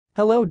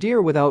Hello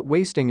dear, without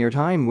wasting your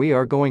time we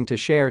are going to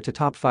share to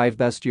top 5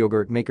 best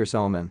yogurt maker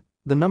salmon.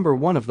 The number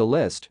 1 of the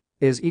list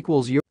is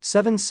equals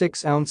 7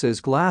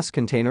 6-ounces glass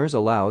containers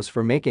allows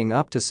for making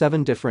up to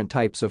 7 different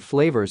types of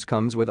flavors,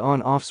 comes with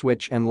on-off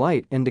switch and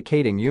light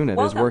indicating unit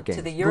is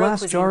working.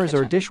 Glass jars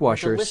or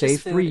dishwasher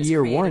safe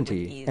 3-year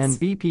warranty and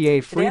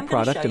BPA free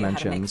product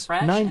dimensions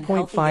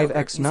 9.5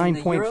 x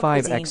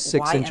 9.5 x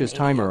 6 inches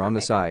timer on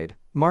the side.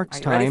 Marks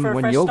time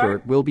when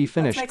yogurt will be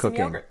finished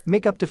cooking.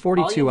 Make up to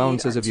 42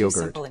 ounces of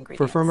yogurt.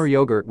 For firmer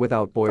yogurt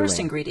without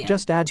boiling,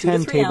 just add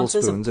 10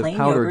 tablespoons of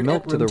powdered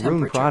milk to the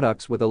room.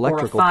 Products with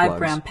electrical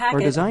plugs are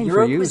designed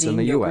for use in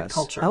the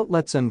U.S.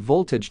 Outlets and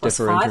voltage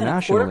differ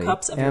internationally,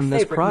 and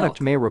this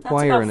product may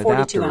require an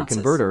adapter or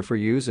converter for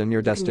use in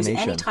your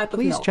destination.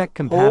 Please check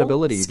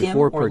compatibility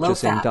before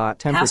purchasing.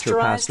 Temperature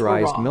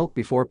pasteurized milk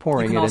before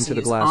pouring it into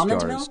the glass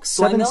jars.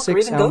 7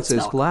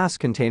 6-ounces glass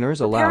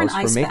containers allows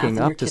for making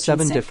up to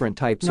 7 different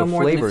types of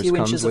flavors,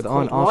 comes with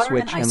on-off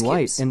switch and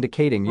light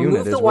indicating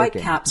unit is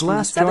working.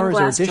 Glass jars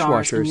or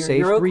dishwasher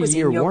safe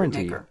 3-year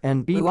warranty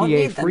and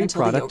BPA free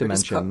product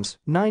dimensions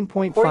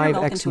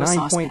 9.5 x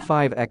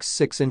 9.5 x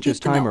 6 inches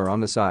timer on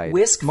the side.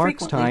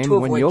 Marks time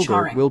when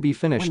yogurt will be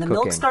finished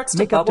cooking.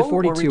 Make up to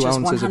 42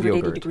 ounces of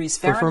yogurt.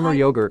 For firmer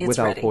yogurt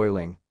without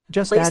boiling,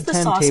 just add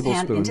 10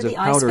 tablespoons of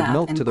powdered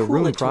milk to the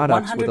room.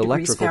 Products with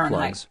electrical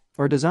plugs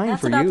are designed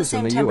for use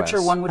in the U.S.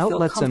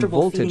 Outlets and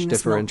voltage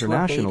differ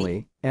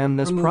internationally, and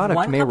this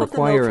product may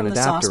require an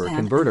adapter or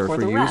converter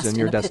for use in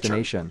your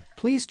destination.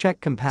 Please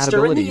check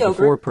compatibility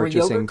before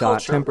purchasing.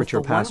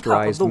 Temperature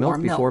pasteurized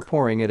milk before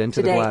pouring it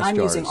into the glass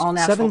jars.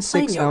 7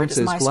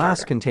 6-ounces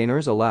glass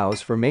containers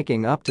allows for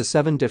making up to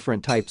 7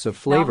 different types of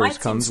flavors,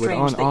 comes with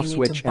on-off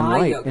switch and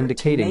light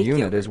indicating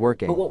unit is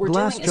working.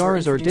 Glass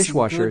jars or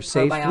dishwasher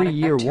safe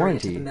 3-year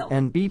warranty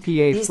and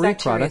BPA free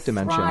product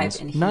dimensions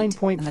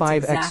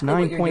 9.5 x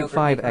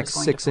 9.5 x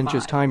 6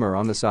 inches timer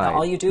on the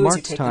side.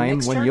 Marks time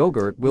when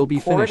yogurt will be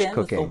finished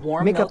cooking.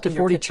 Make up to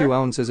 42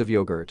 ounces of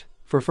yogurt.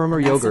 For firmer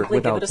yogurt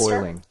without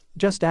boiling,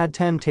 just add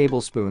 10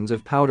 tablespoons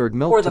of powdered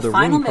milk to the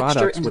room.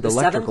 Products with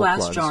electrical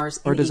plugs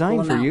are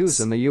designed for use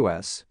in the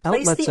U.S.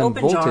 Outlets and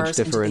voltage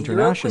differ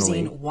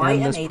internationally,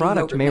 and this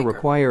product may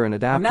require an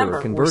adapter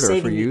or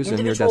converter for use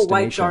in your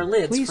destination.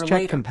 Please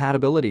check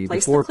compatibility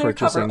before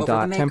purchasing.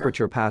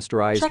 Temperature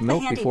pasteurized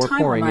milk before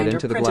pouring it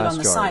into the glass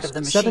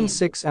jars. 7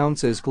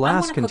 6-ounces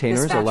glass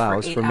containers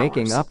allows for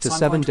making up to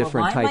 7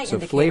 different types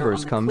of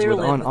flavors, comes with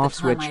on-off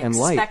switch and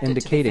light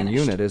indicating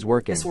unit is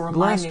working.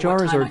 Glass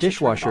jars or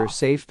dishwasher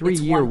safe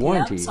 3-year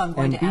warranty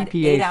and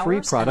BPA free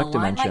product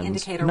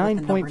dimensions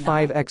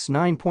 9.5 x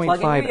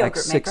 9.5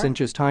 x 6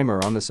 inches timer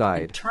on the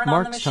side.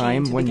 Marks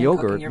time when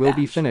yogurt will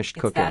be finished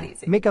cooking.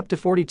 Make up to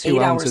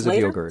 42 ounces of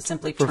yogurt.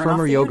 For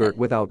firmer yogurt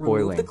without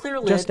boiling,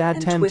 just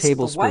add 10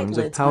 tablespoons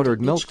of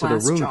powdered milk to the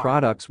room.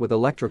 Products with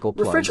electrical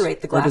plugs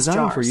are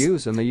designed for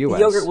use in the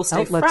U.S.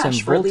 Outlets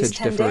and voltage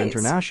differ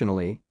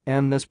internationally,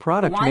 and this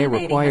product may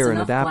require an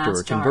adapter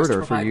or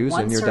converter for use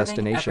in your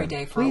destination.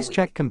 Please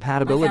check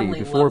compatibility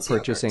before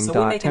purchasing.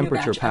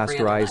 Temperature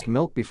pasteurized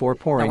milk before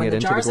pouring it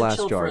into the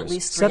glass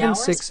jars. 7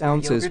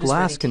 6-ounces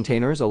glass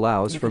containers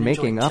allows for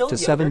making up to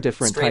 7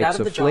 different types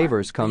of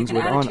flavors, comes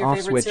with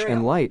on-off switch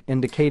and light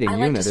indicating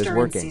unit is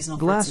working.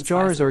 Glass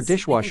jars or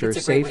dishwasher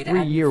safe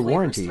 3-year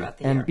warranty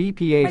and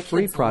BPA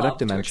free product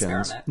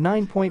dimensions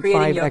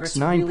 9.5 x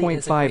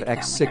 9.5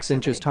 x 6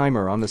 inches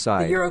timer on the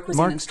side.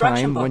 Marks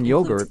time when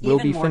yogurt will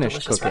be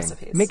finished cooking.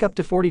 Make up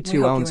to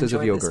 42 ounces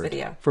of yogurt.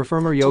 For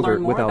firmer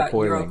yogurt without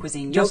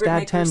boiling, just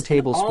add 10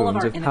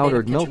 tablespoons of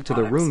powdered milk to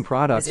the room.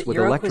 Products with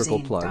electrical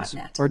plugs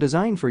are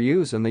designed for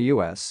use in the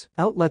U.S.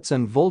 Outlets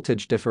and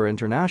voltage differ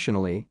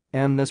internationally,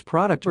 and this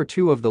product or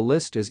 2 of the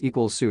list is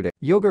equals suited.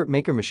 Yogurt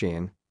maker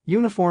machine.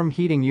 Uniform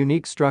heating,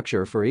 unique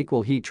structure for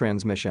equal heat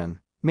transmission,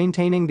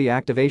 maintaining the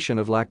activation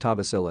of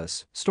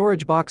lactobacillus.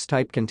 Storage box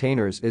type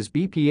containers is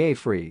BPA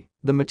free.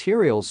 The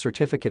materials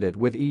certificated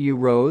with EU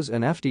RoHS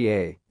and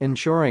FDA,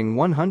 ensuring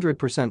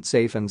 100%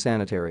 safe and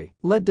sanitary.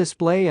 LED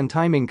display and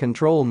timing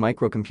control,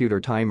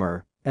 microcomputer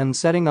timer, and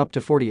setting up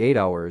to 48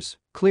 hours.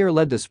 Clear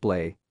LED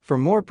display for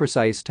more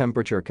precise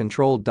temperature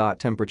control.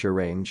 Temperature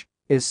range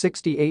is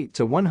 68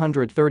 to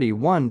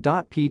 131.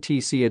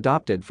 PTC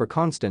adopted for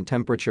constant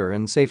temperature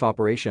and safe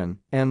operation,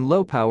 and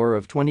low power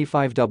of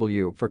 25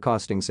 W for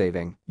costing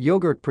saving.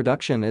 Yogurt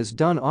production is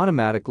done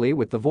automatically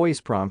with the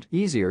voice prompt,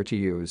 easier to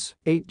use.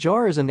 8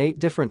 jars and 8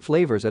 different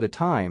flavors at a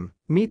time.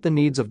 Meet the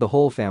needs of the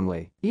whole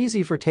family.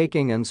 Easy for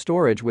taking and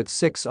storage with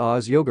 6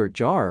 Oz yogurt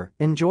jar.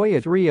 Enjoy a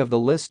 3 of the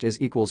list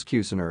is equals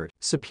Cuisinart.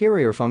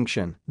 Superior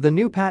function. The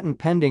new patent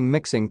pending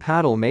mixing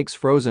paddle makes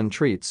frozen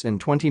treats in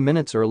 20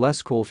 minutes or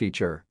less. Cool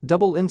feature.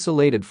 Double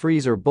insulated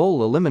freezer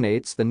bowl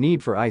eliminates the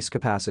need for ice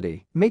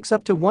capacity. Makes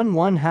up to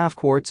 1/2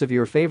 quarts of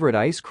your favorite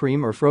ice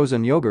cream or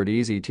frozen yogurt.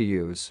 Easy to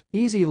use.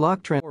 Easy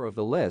lock. Transfer of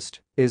the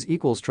list is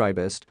equals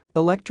Tribest.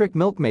 Electric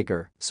milk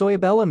maker.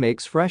 Soyabella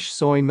makes fresh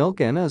soy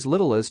milk in as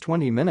little as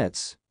 20 minutes.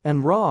 nuts,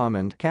 and raw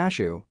almond,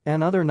 cashew,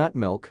 and other nut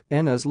milk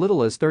in as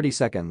little as 30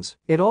 seconds.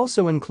 It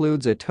also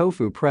includes a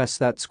tofu press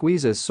that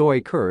squeezes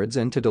soy curds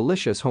into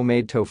delicious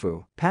homemade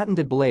tofu.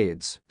 Patented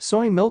blades.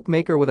 Soy milk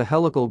maker with a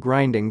helical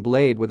grinding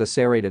blade with a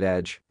serrated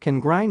edge can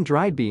grind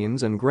dried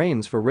beans and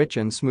grains for rich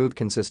and smooth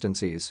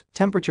consistencies.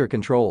 Temperature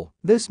control.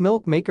 This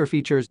milk maker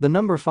features the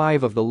number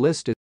 5 of the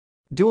list is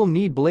dual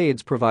knead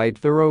blades provide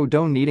thorough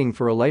dough kneading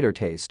for a lighter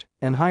taste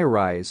and high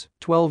rise.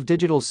 12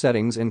 digital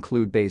settings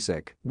include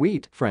basic,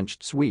 wheat, French,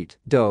 sweet,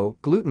 dough,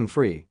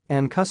 gluten-free,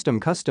 and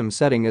custom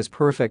setting is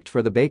perfect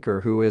for the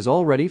baker who is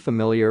already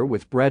familiar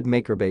with bread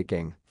maker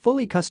baking.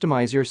 Fully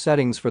customize your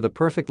settings for the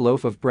perfect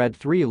loaf of bread.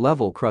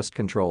 3-level crust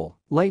control.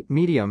 Light,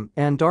 medium,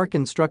 and dark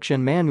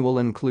instruction manual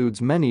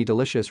includes many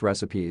delicious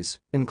recipes,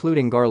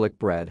 including garlic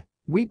bread,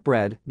 wheat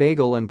bread,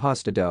 bagel and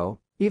pasta dough.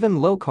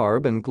 Even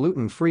low-carb and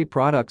gluten-free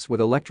products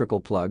with electrical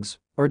plugs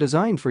are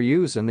designed for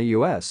use in the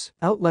US.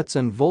 Outlets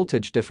and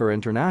voltage differ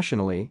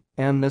internationally,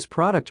 and this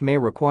product may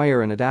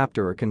require an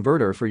adapter or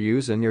converter for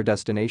use in your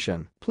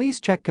destination.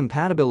 Please check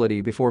compatibility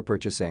before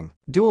purchasing.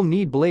 Dual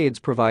knead blades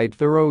provide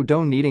thorough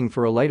dough kneading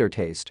for a lighter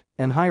taste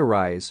and high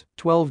rise.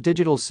 12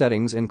 digital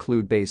settings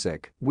include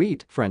basic,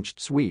 wheat, French,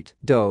 sweet,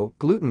 dough,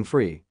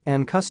 gluten-free,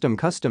 and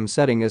custom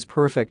setting is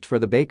perfect for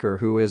the baker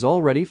who is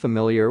already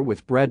familiar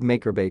with bread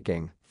maker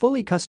baking. Fully custom